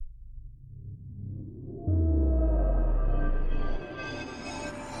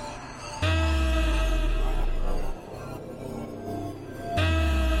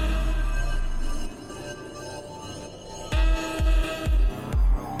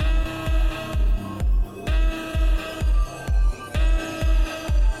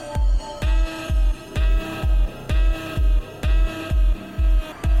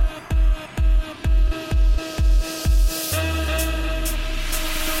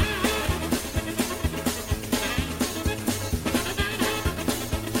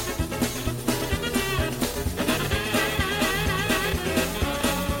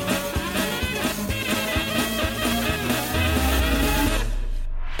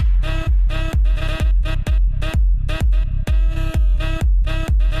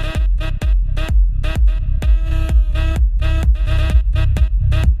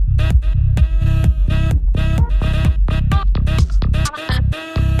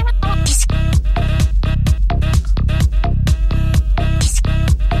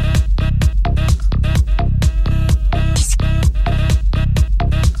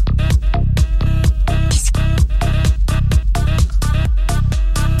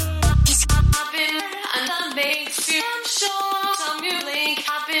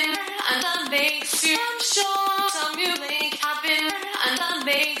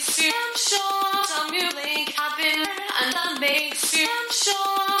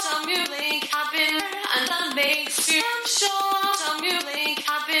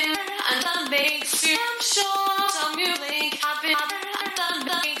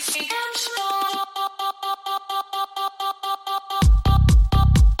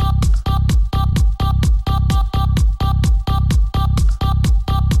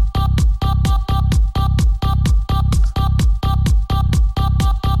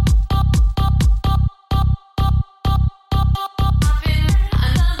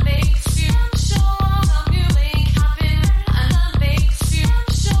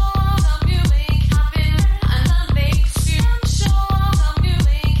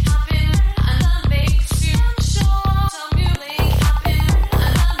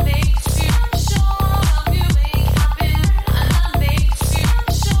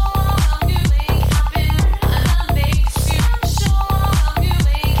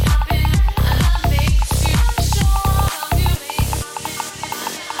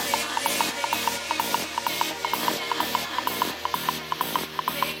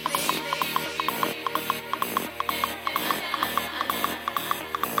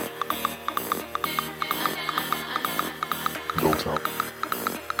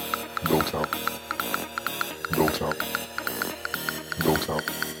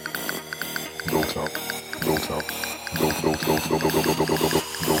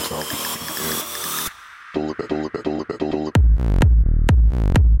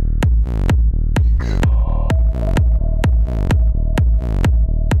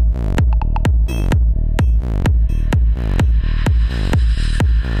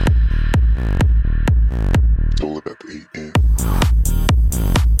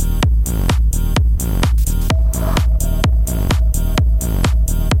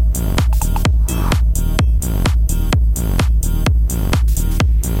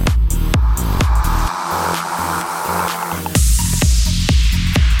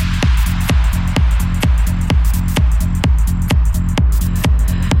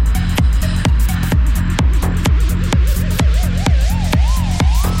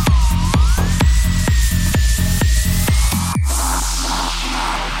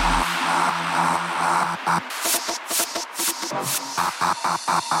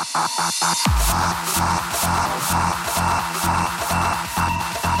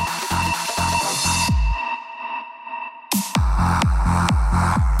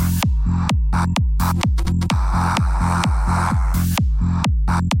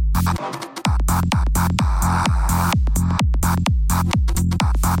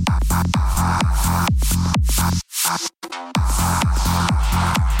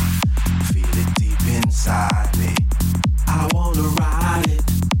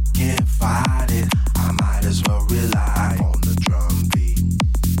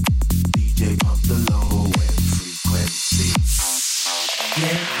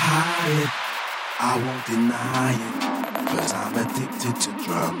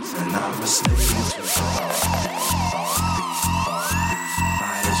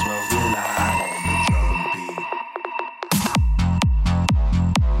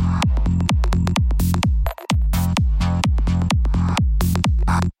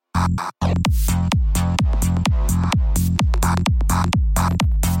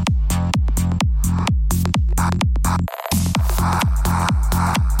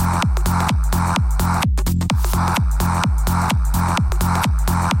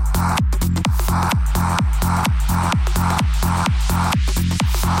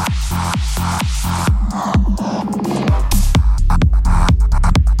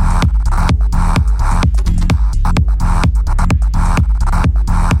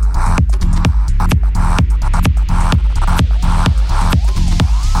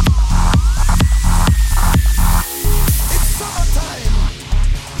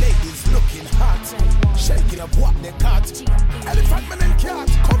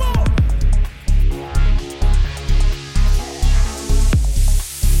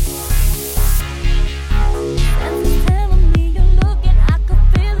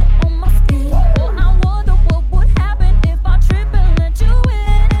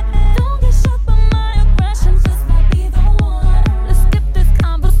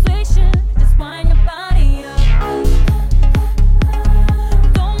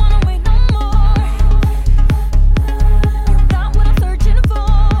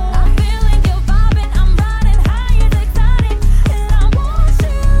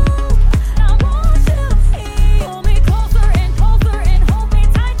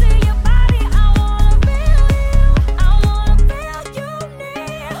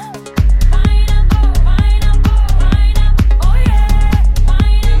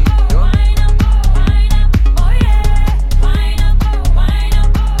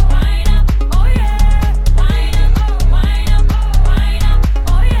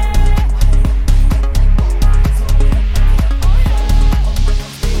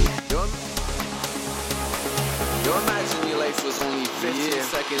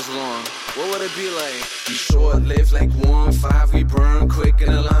seconds long. What would it be like? We short lived like 1-5, we burn quick in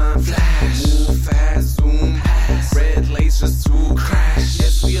a line. Flash, move fast, zoom past. Red lace just to crash.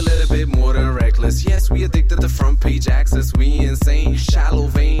 Yes, we a little bit more than reckless. Yes, we addicted to front page access. We insane, shallow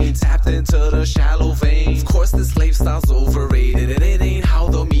vein, tapped into the shallow vein. Of course, this lifestyle's overrated, and it ain't how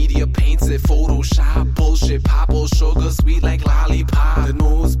the media paints it. Photoshop bullshit, pop sugar sweet like lollipop. The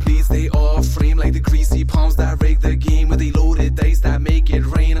nosebleeds they all frame like the greasy palms that rig the game with the loaded dice that make it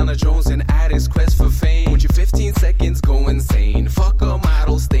rain on a Jones and Addicts quest for fame. With your 15 seconds go insane. Fuck a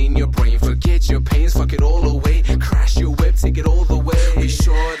model, stain your brain. Forget your pains, fuck it all away. Crash your whip, take it all the way. We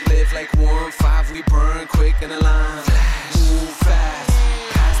short live like 1-5, we burn quick in a line. Flash, move fast,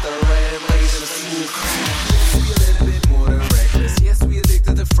 past the red lace and a smooth crash. We a little bit more than reckless. Yes, we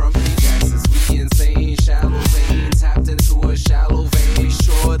addicted to front page access. We insane, shallow vein, tapped into a shallow vein. We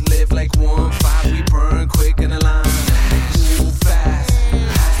short live like 1-5, we burn quick in a line. Flash, move fast,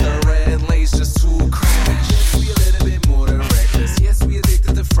 past the red lace just to crash. Yes, we a little bit more than reckless. Yes, we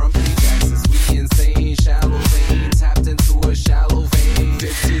addicted to front page access. We insane, shallow vein, tapped into a shallow vein.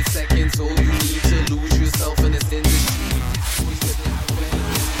 15 seconds, all you need to lose yourself in this industry.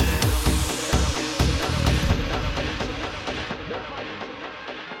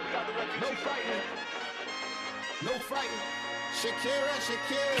 No fighting. Shakira.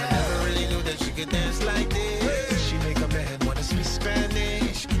 I never really knew that she could dance like this. She make a man wanna speak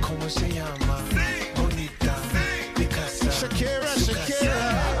Spanish. Como se llama? Bonita. Picasa. Shakira.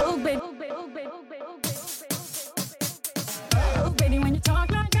 Oh baby, when you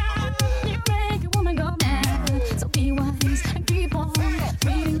talk like that, you make a woman go mad. So be wise and keep on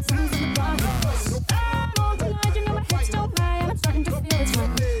reading the signs in the Bible. I'm on tonight, you know my hips don't lie, and I'm starting to feel it's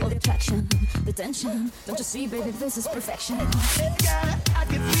right. All the attraction, the tension, don't you see, baby, this is perfection. Yeah, I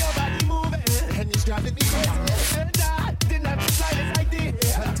can see your body moving, and it's driving me crazy. And I didn't have the slightest idea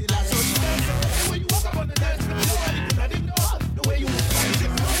until I saw you dancing. And when you walk up on the dance floor, nobody could ignore the way you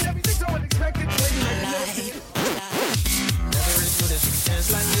move. Everything so unexpected, the way you like it. Never really knew that she could dance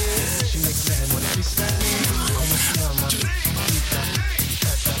like this. She makes a man wanna be Spanish. Como se llama?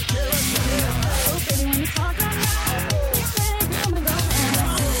 Oh baby, when you talk like that, you make a woman go mad.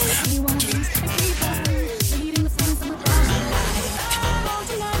 Be wise and keep on reading the signs in the Bible. I'm on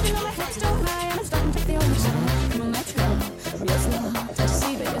tonight, you know my hips don't lie, and I'm starting to feel the shine. Come on, let's go, real slow. Don't you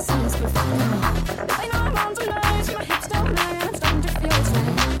see, baby, this is perfect. I know I'm on tonight, my hips don't lie, and I'm starting to feel it's right.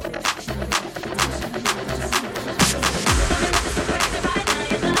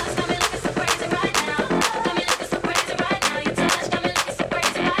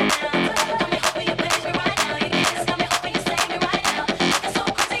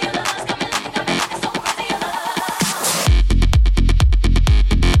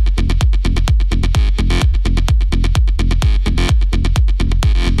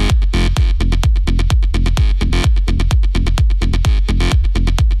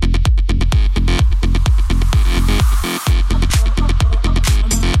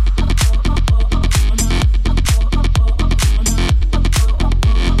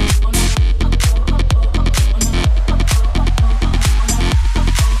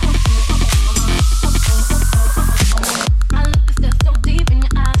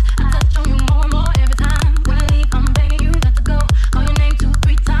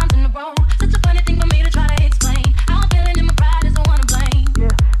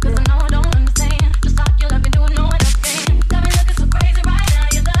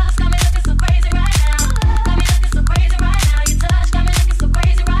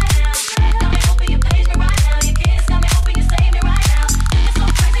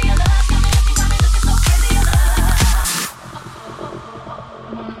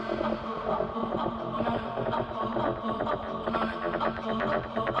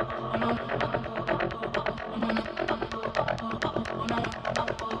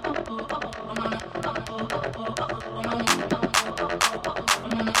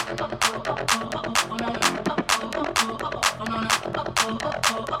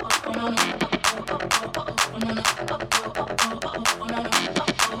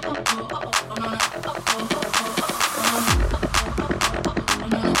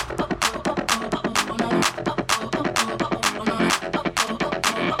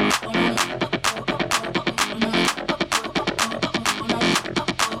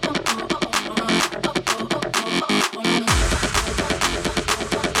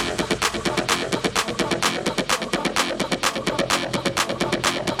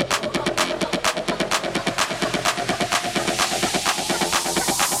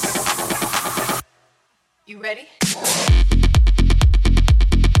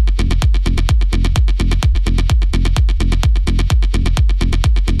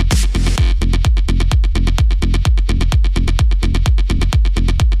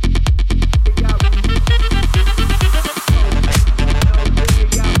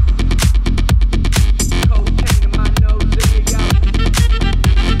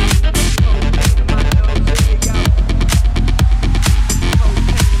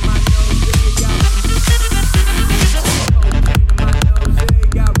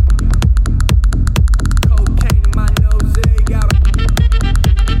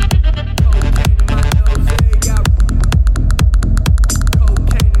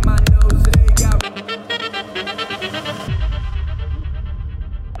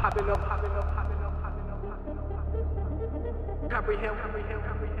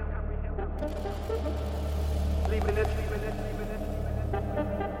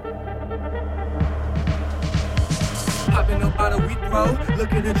 Popping up bottle we throw,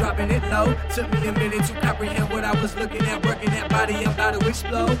 looking and dropping it low. Took me a minute to comprehend what I was looking at. Working that body, I'm about to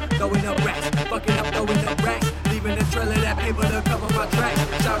explode. Throwing up racks, fucking up, throwing up racks. Leaving a trail of that paper to cover my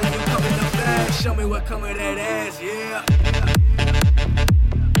tracks. Shouting, you coming up fast. Show me what come of that ass, yeah.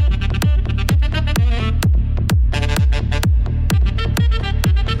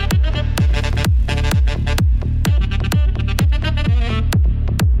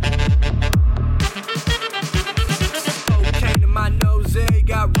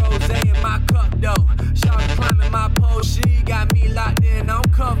 Got rose in my cup though. Shawty climbing my pole, she got me locked in on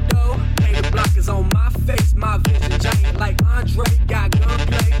cuff though. Hey, the block is on my face, my vision giant like Andre. Got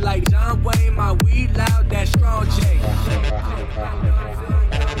gunplay like John Wayne, my weed loud, that strong J.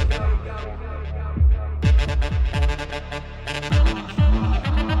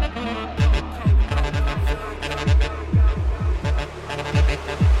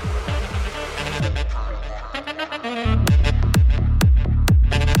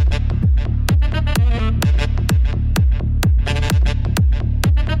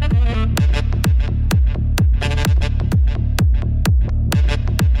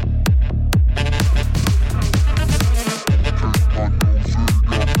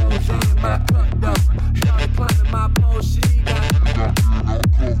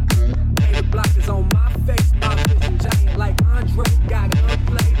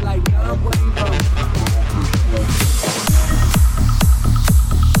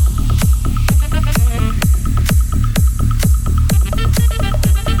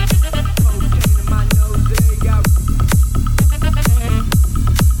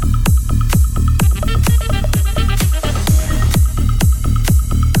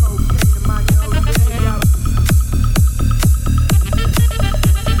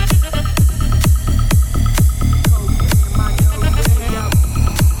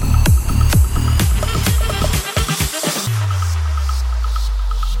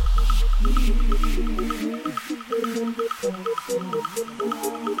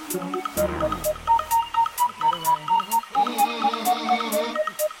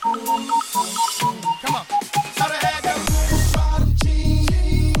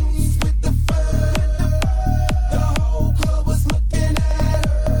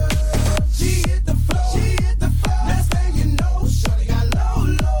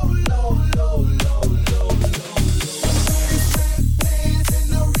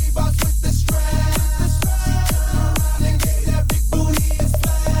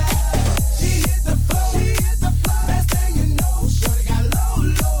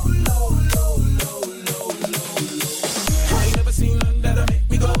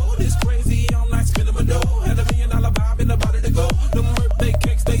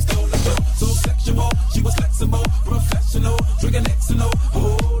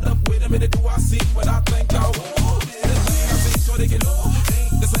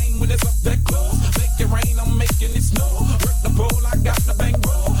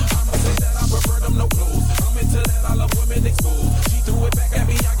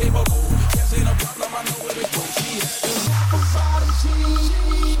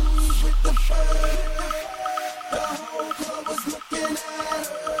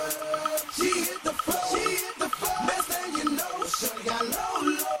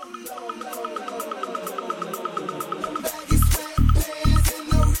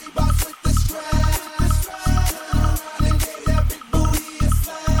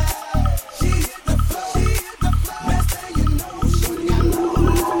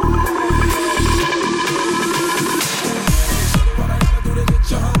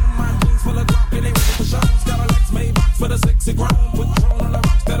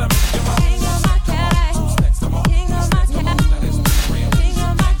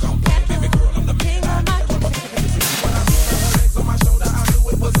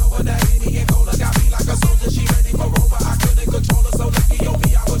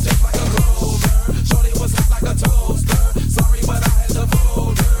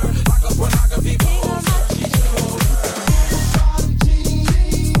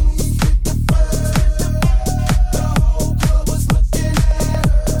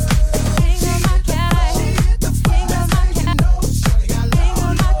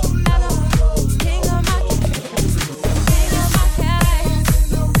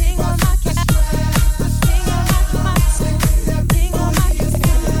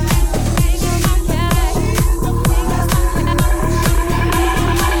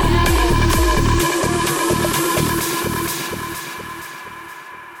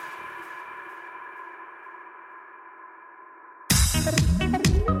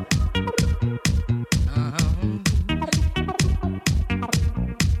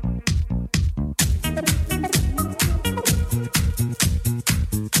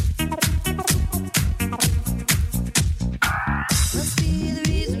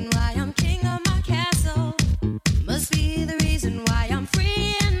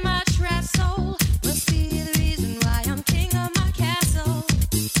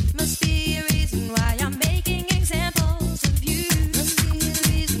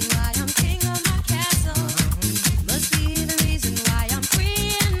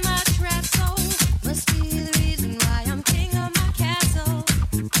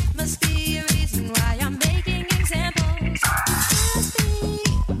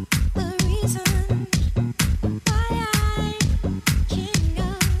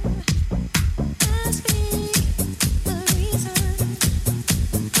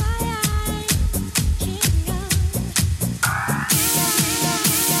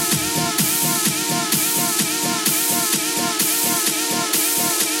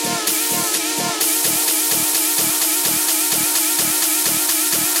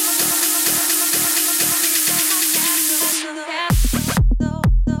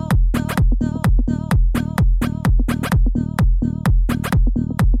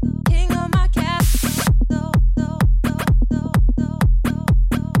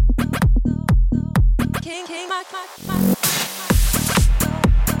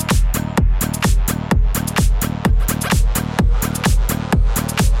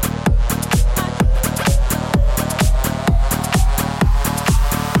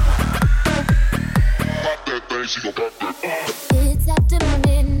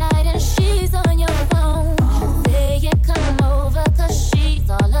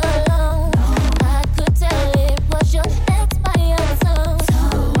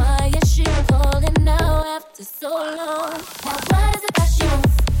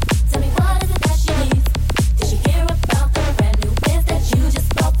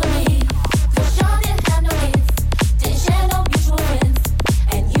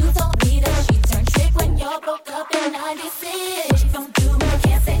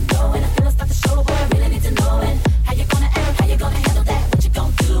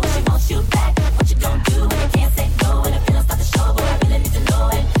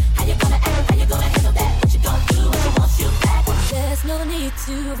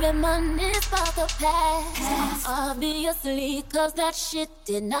 reminisce about the past. Obviously, cause that shit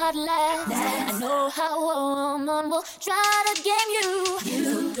did not last. I know how a woman will try to game you.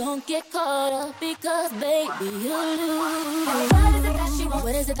 So don't get caught up because baby you lose. What is it that she wants?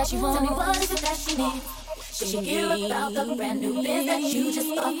 What is it that she wants? Tell me what is it that she needs? She hear about the brand new biz that you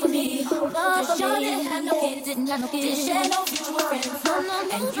just bought for me. Cause y'all didn't have no kids, didn't share no mutual friends.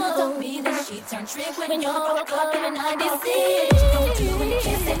 And you told me that she turned trick when y'all broke up in the 90s. What you gonna do when you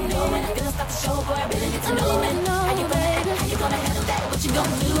can't say no? And I'm gonna stop the show, boy, I really need to know. And how you gonna handle that? What you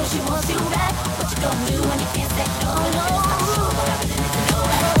gonna do if she wants you back? What you gonna do when you can't say no? And I'm gonna stop the show, boy, I really need to know.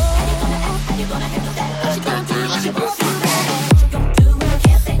 How you gonna act? How you gonna handle that? What you gonna do if she wants you back? What you gonna do when you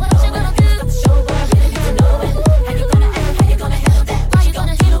can't say no? What you gonna do? Stop the show, boy, I really need to know. How you gonna act? How you gonna handle that? What you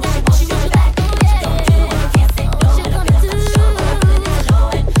gonna do when she wants you back? What you gonna do when you can't say no? What you gonna do? Stop the show, boy, I really need to know.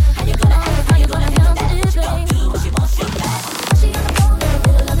 How you gonna act? How you gonna handle that? What you gonna do when she wants you back? She on the phone in the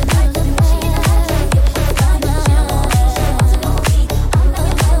middle of the night, she in the house, she give it to time. She don't want me, she wants to know me. I'm not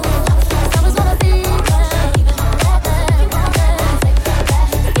your man, I was gonna see you. Even though that bad, you want that, take that back. The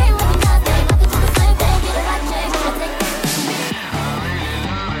game with me nothing,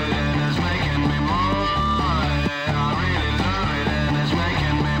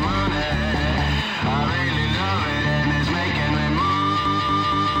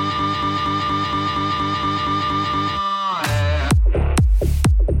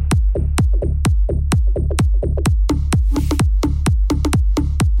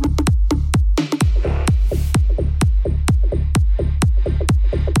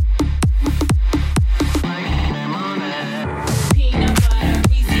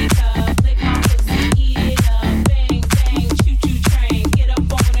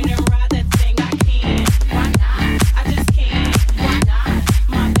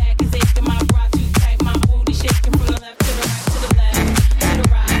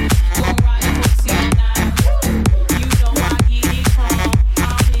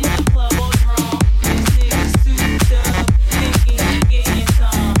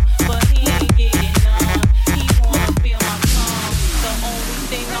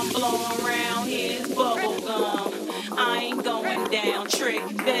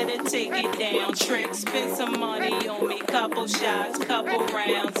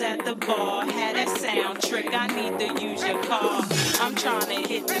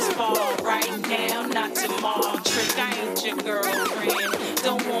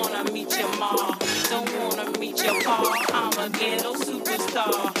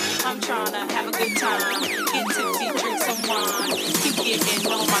 can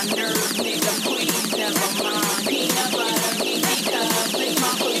do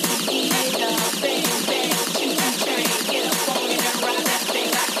the same thing. Get a right change, I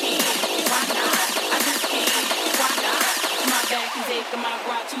take it.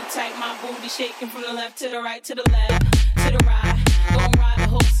 Shaking from the left to the right, to the left, to the right. Gon' ride the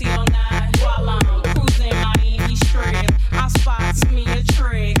hoopsie all night while I'm cruising Miami Strip. I spots me a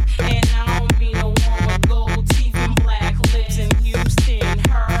trick, and I don't mean a one with gold teeth and black lips in Houston.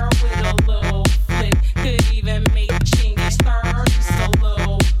 Her with a little flip, could even make Chingy stir just a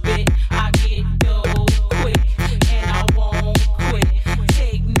little bit. I get dough quick, and I won't quit.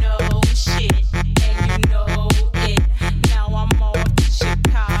 Take no shit, and you know it. Now I'm off to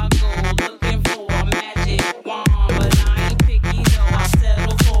Chicago. Looking for a magic wand, but I ain't picking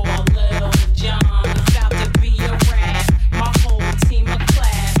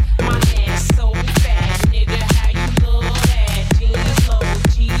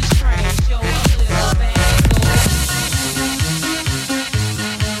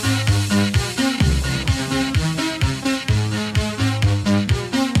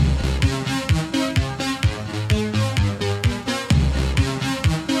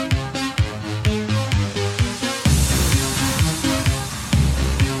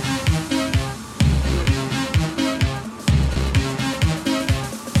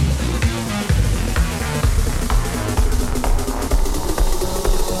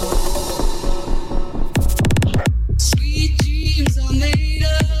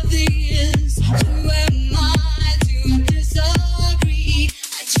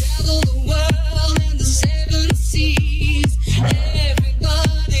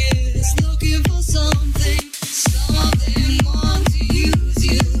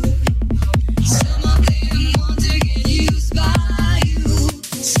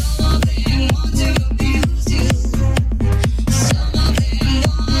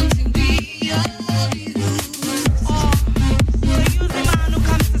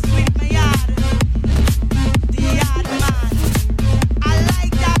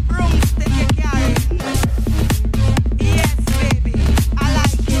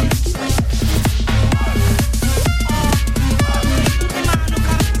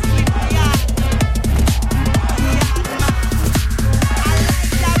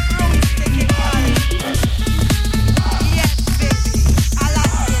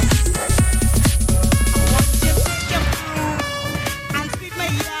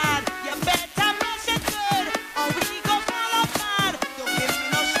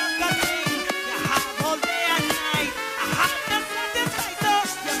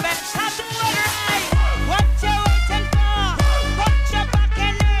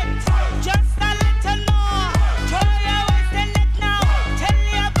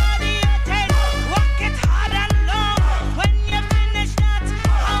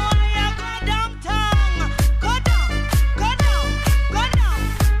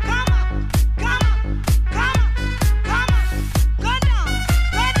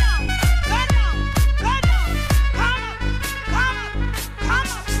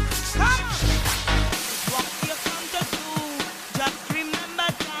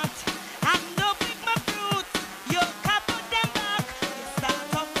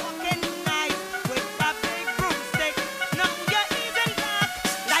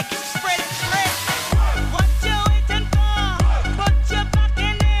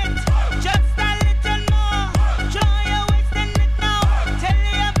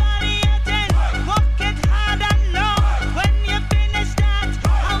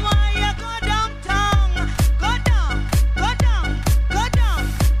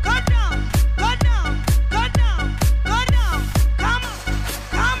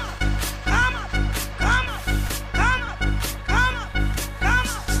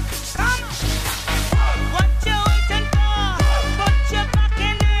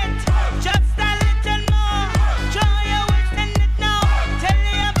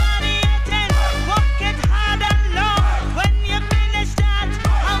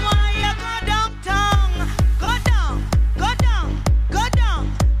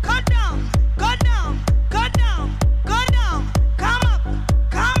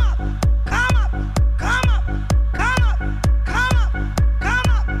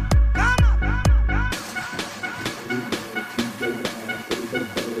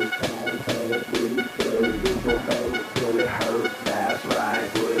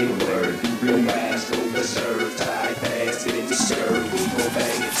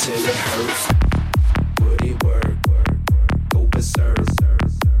till it hurts. Woody work, go berserk.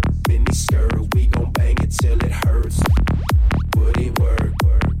 Mini skirt, we gon' bang it till it hurts. Woody work,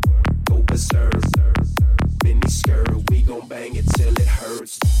 go berserk. Mini skirt, we gon' bang it till it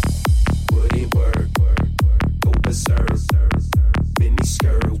hurts. Woody work, go berserk. Mini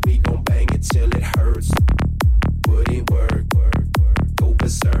skirt, we gon' bang it till it hurts. Woody work, go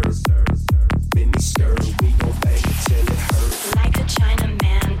berserk. Mini skirt, we gon' bang it till it hurts. Like a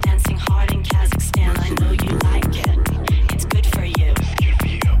Chinaman dancing hard in Kazakhstan, I know you like it. It's good for you.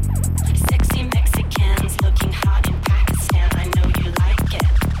 Sexy Mexicans looking hot in Pakistan, I know you like it.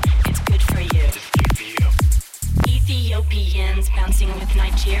 It's good for you. Ethiopians bouncing with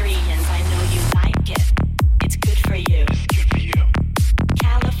Nigerians, I know you like it. It's good for you.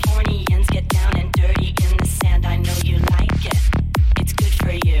 Californians get down and dirty in the sand, I know you like it. It's good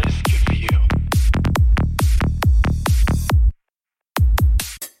for you.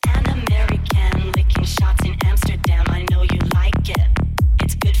 An American licking shots in Amsterdam, I know you like it.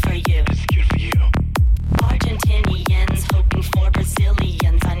 It's good for you. Argentinians hoping for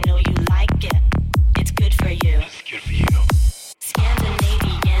Brazilians, I know you like it. It's good for you.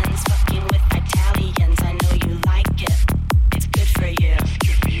 Scandinavians fucking with Italians, I know you like it. It's good for you.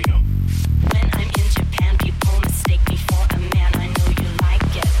 When I'm in Japan, people mistake me for a man, I know you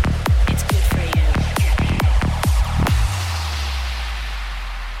like it. It's good for you.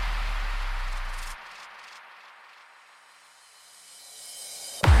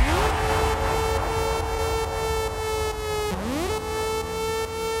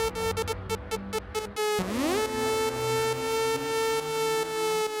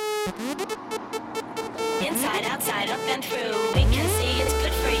 Inside, outside, up and through, we can see it's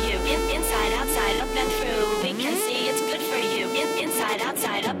good for you. Inside, outside, up and through, we can see it's good for you. Inside,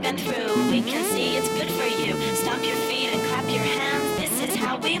 outside, up and through, we can see it's good for you. Stomp your feet and clap your hands, this is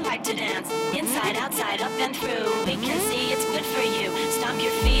how we like to dance. Inside, outside, up and through, we can see it's good for you. Stomp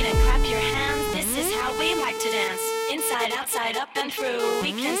your feet and clap your hands, this is how we like to dance. Inside, outside, up and through,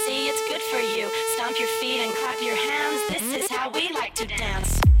 we can see it's good for you. Stomp your feet and clap your hands, this is how we like to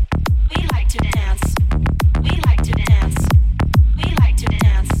dance. We like to dance. We like to dance. We like to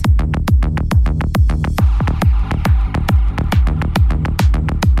dance.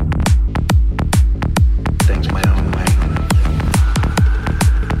 Things my own way.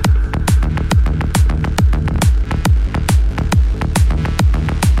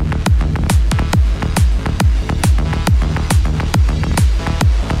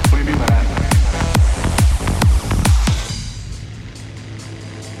 What do you mean by that?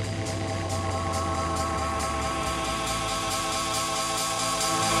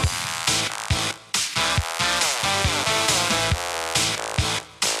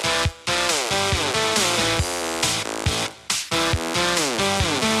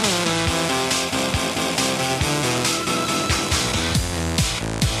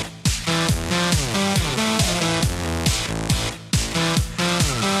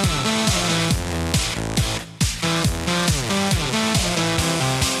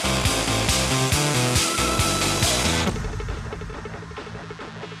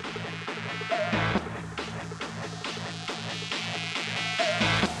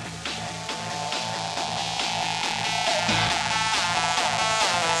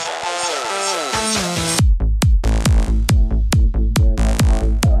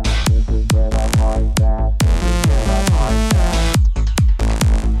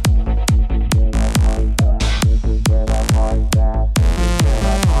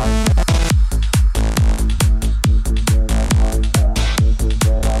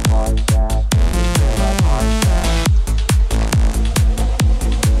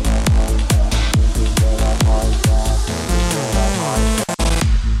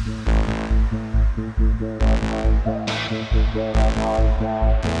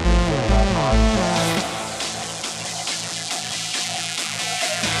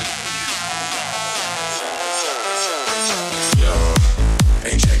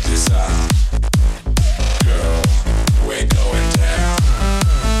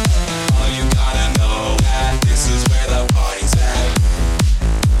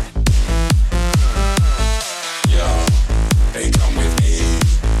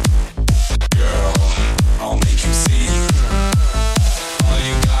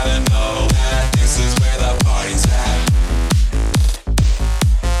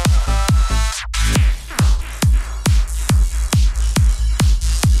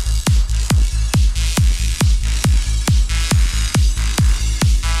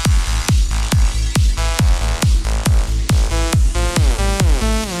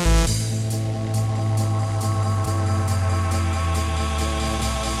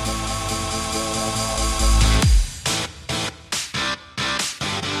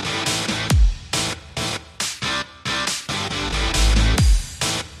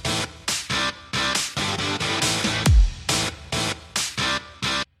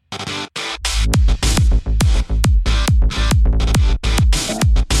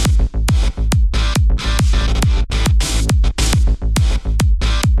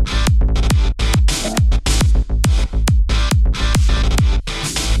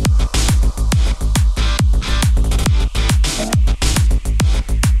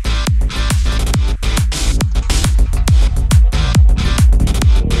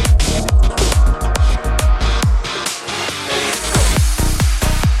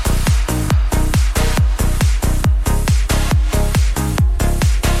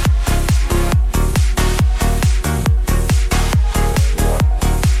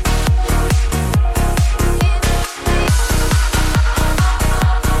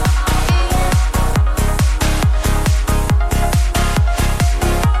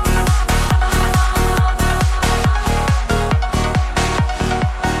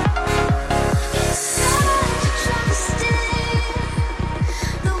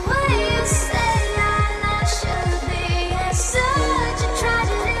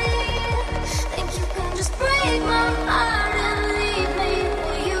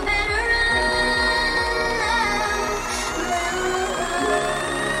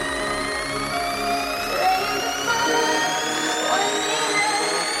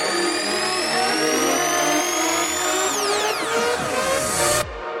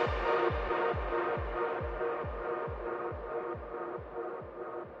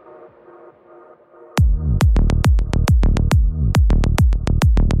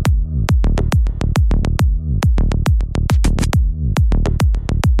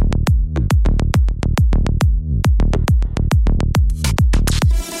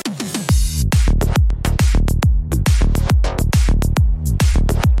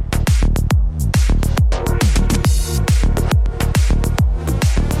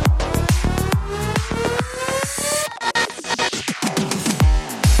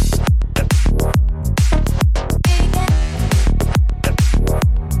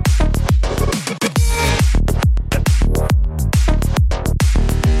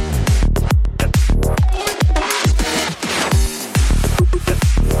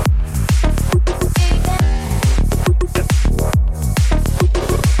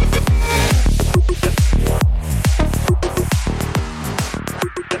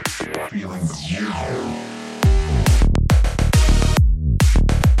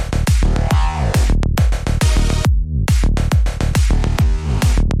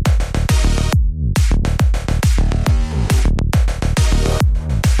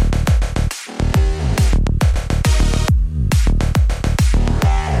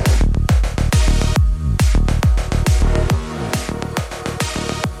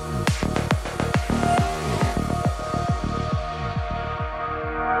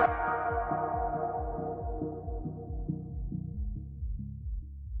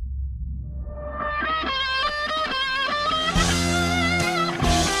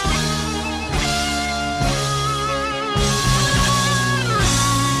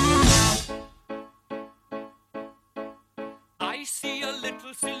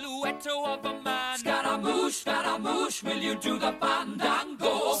 silhouette of a man. Scaramouche, will you do the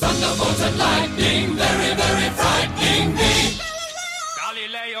fandango? Thunderbolt and lightning, very, very frightening me.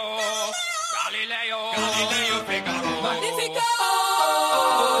 Galileo, Figaro. Magnifico!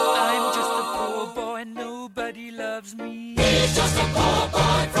 I'm just a poor boy, nobody loves me. He's just a poor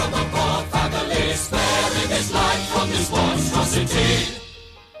boy from a poor family, sparing his life from this monstrosity.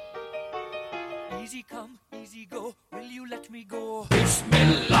 Easy come, easy go, will you let me go?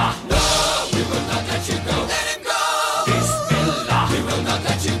 Bismillah, no, we will not let you go. Let him go! Bismillah, we will not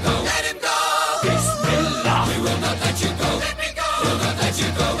let you go. Let him go! Bismillah, we will not let you go. Let me go! We'll not let you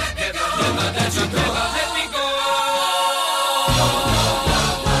go. Let me go! We'll not let you go. Let me go!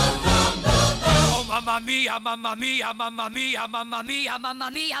 Oh, mamma mia, mamma mia, mamma mia, mamma mia, mamma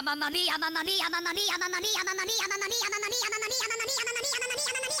mia, mamma mia, mamma mia, mamma mia, mamma mia, mamma mia, mamma mia, mamma mia, mamma mia, mamma mia, mamma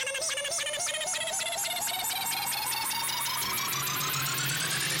mia, mamma mia,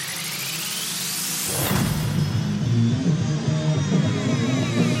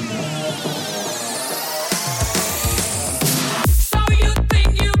 So you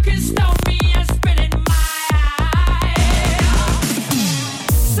think you can stop me and spit in my eye?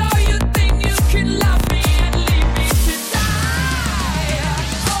 So you think you can love me and leave me to die?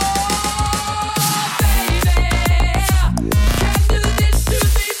 Oh, baby, can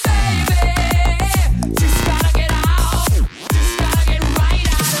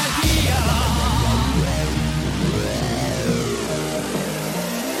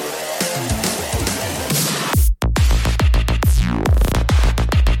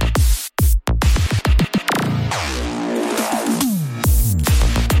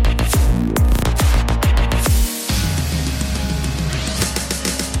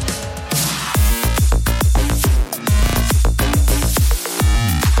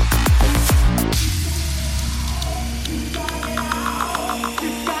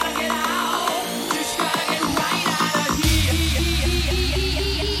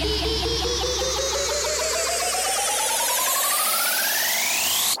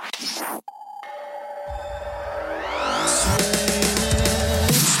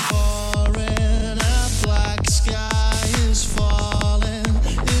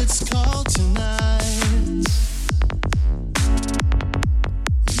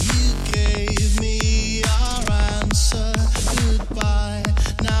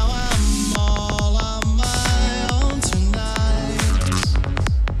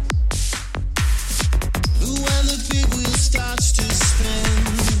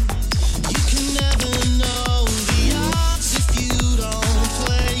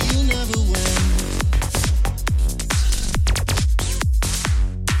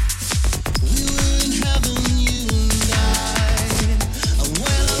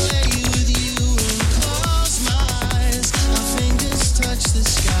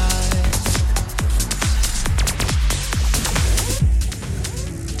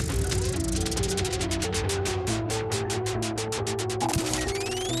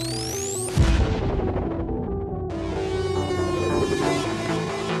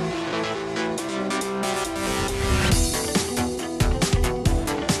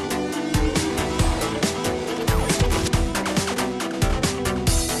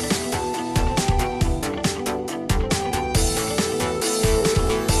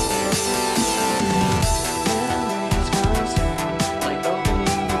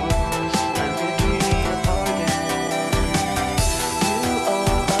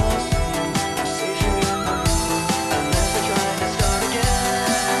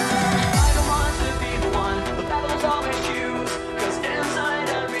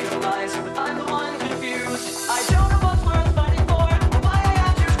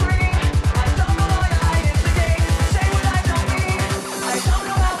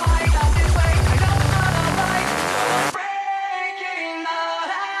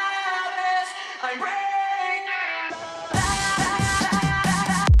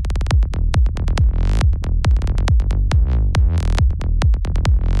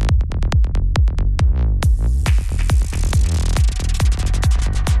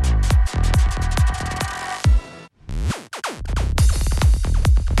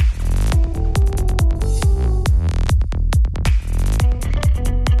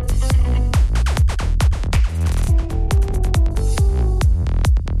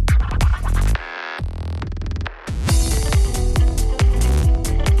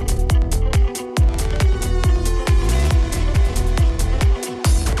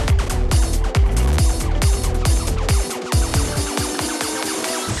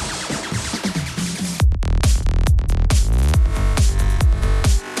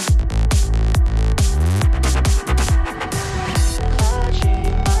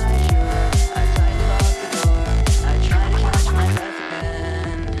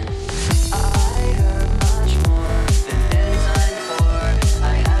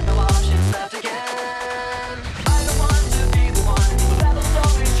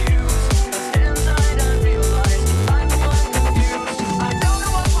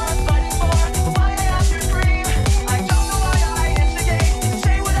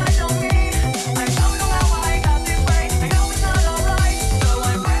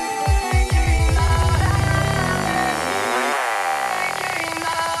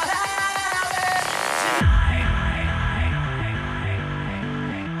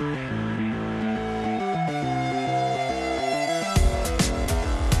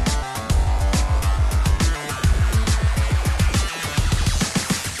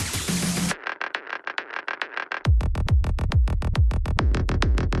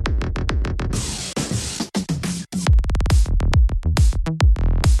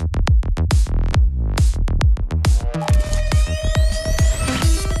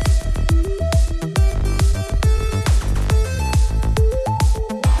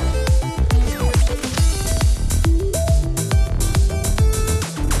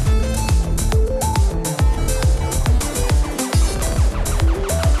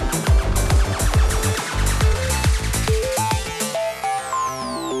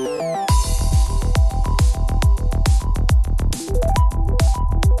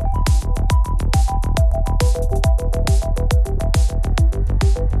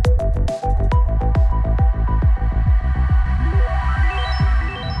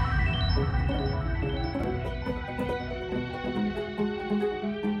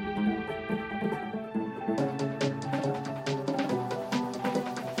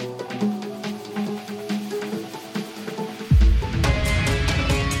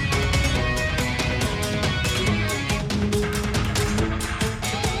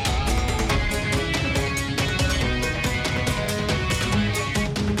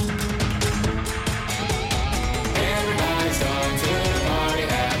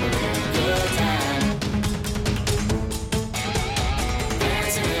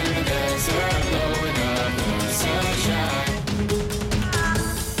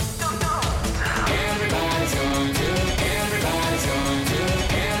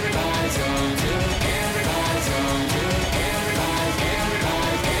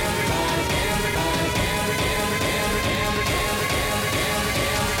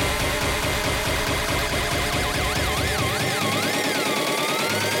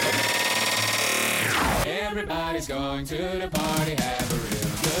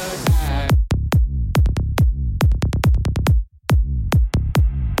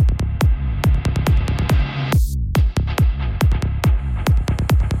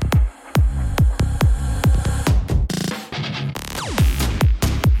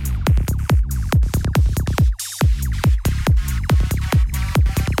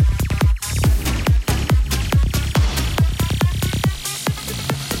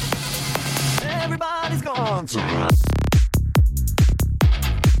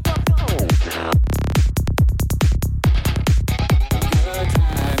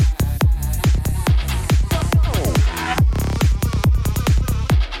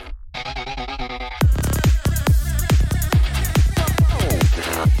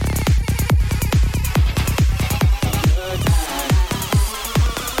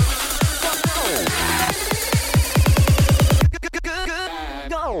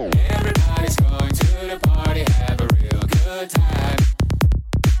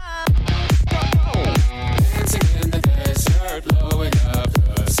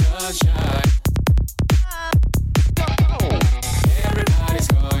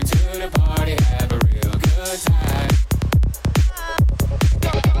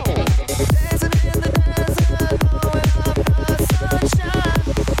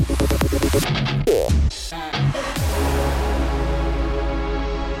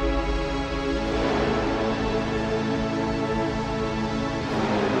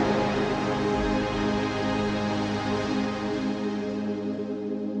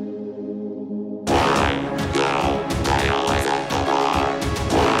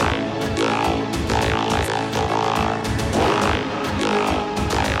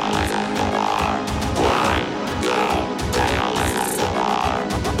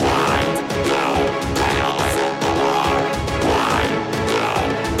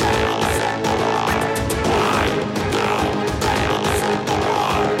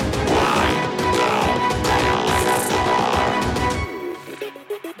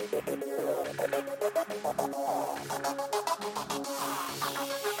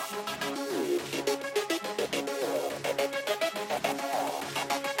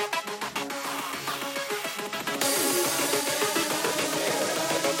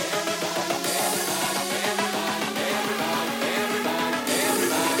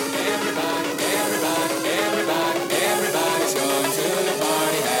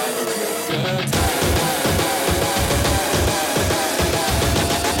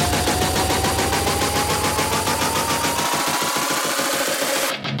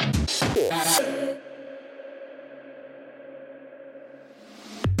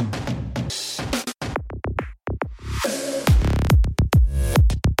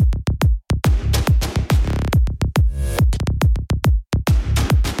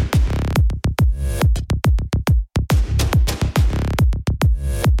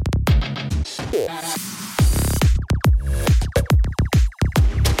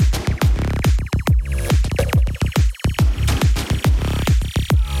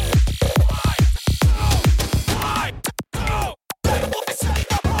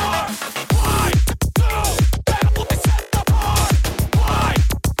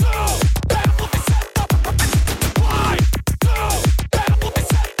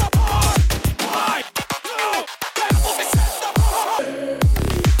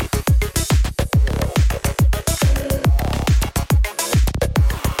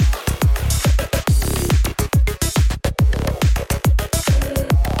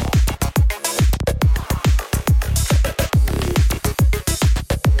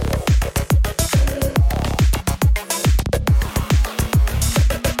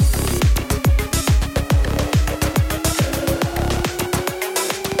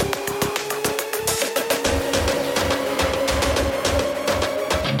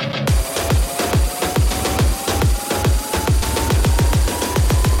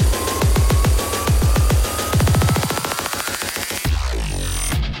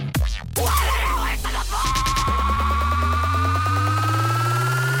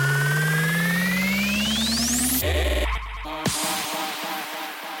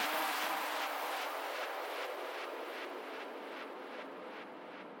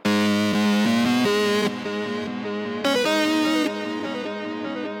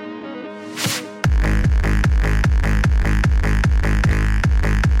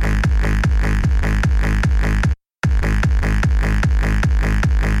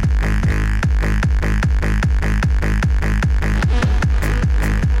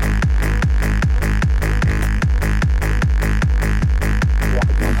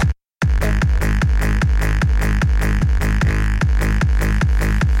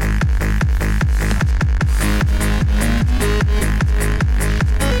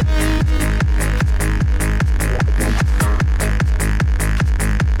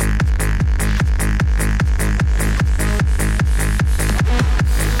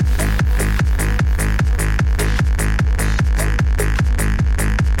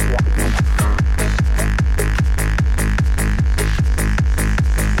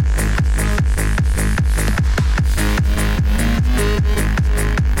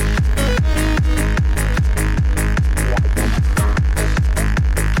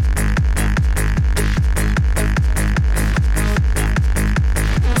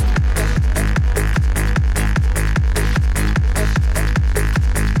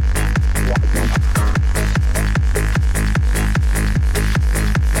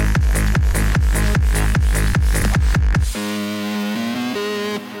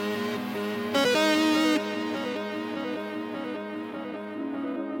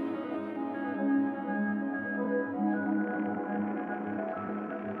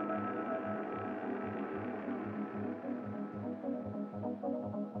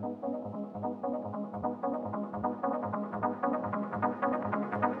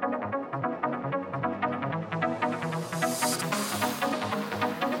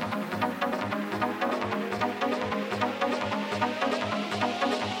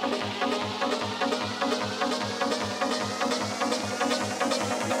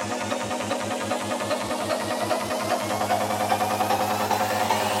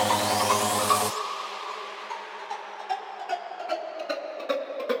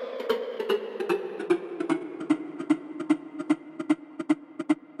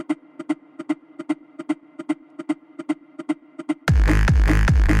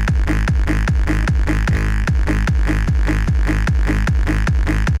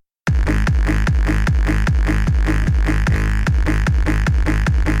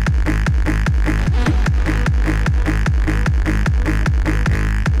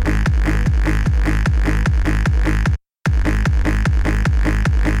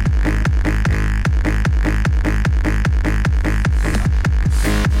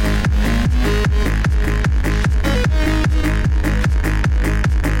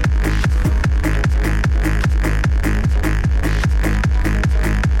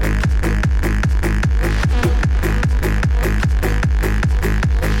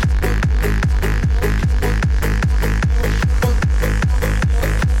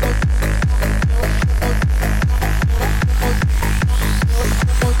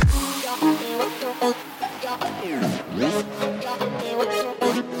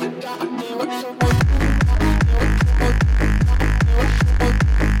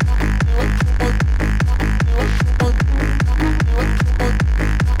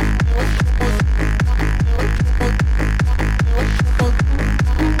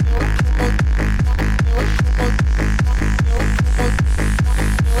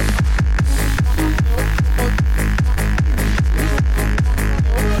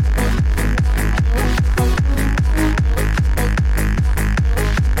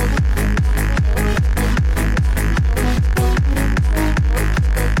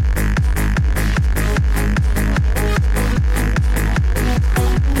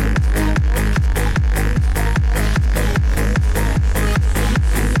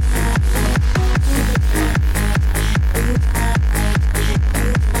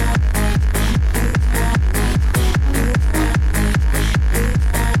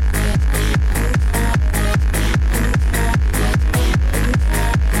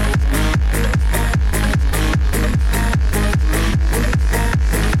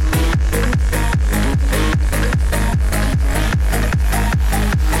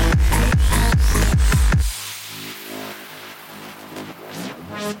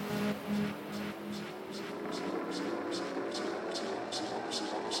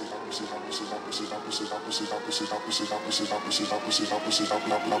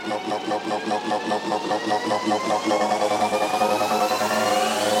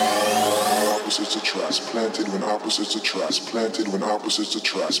Opposites attract, planted when opposites attract, planted when opposites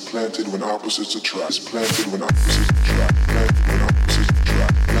attract, planted when opposites attract, planted when opposites attract, planted when opposites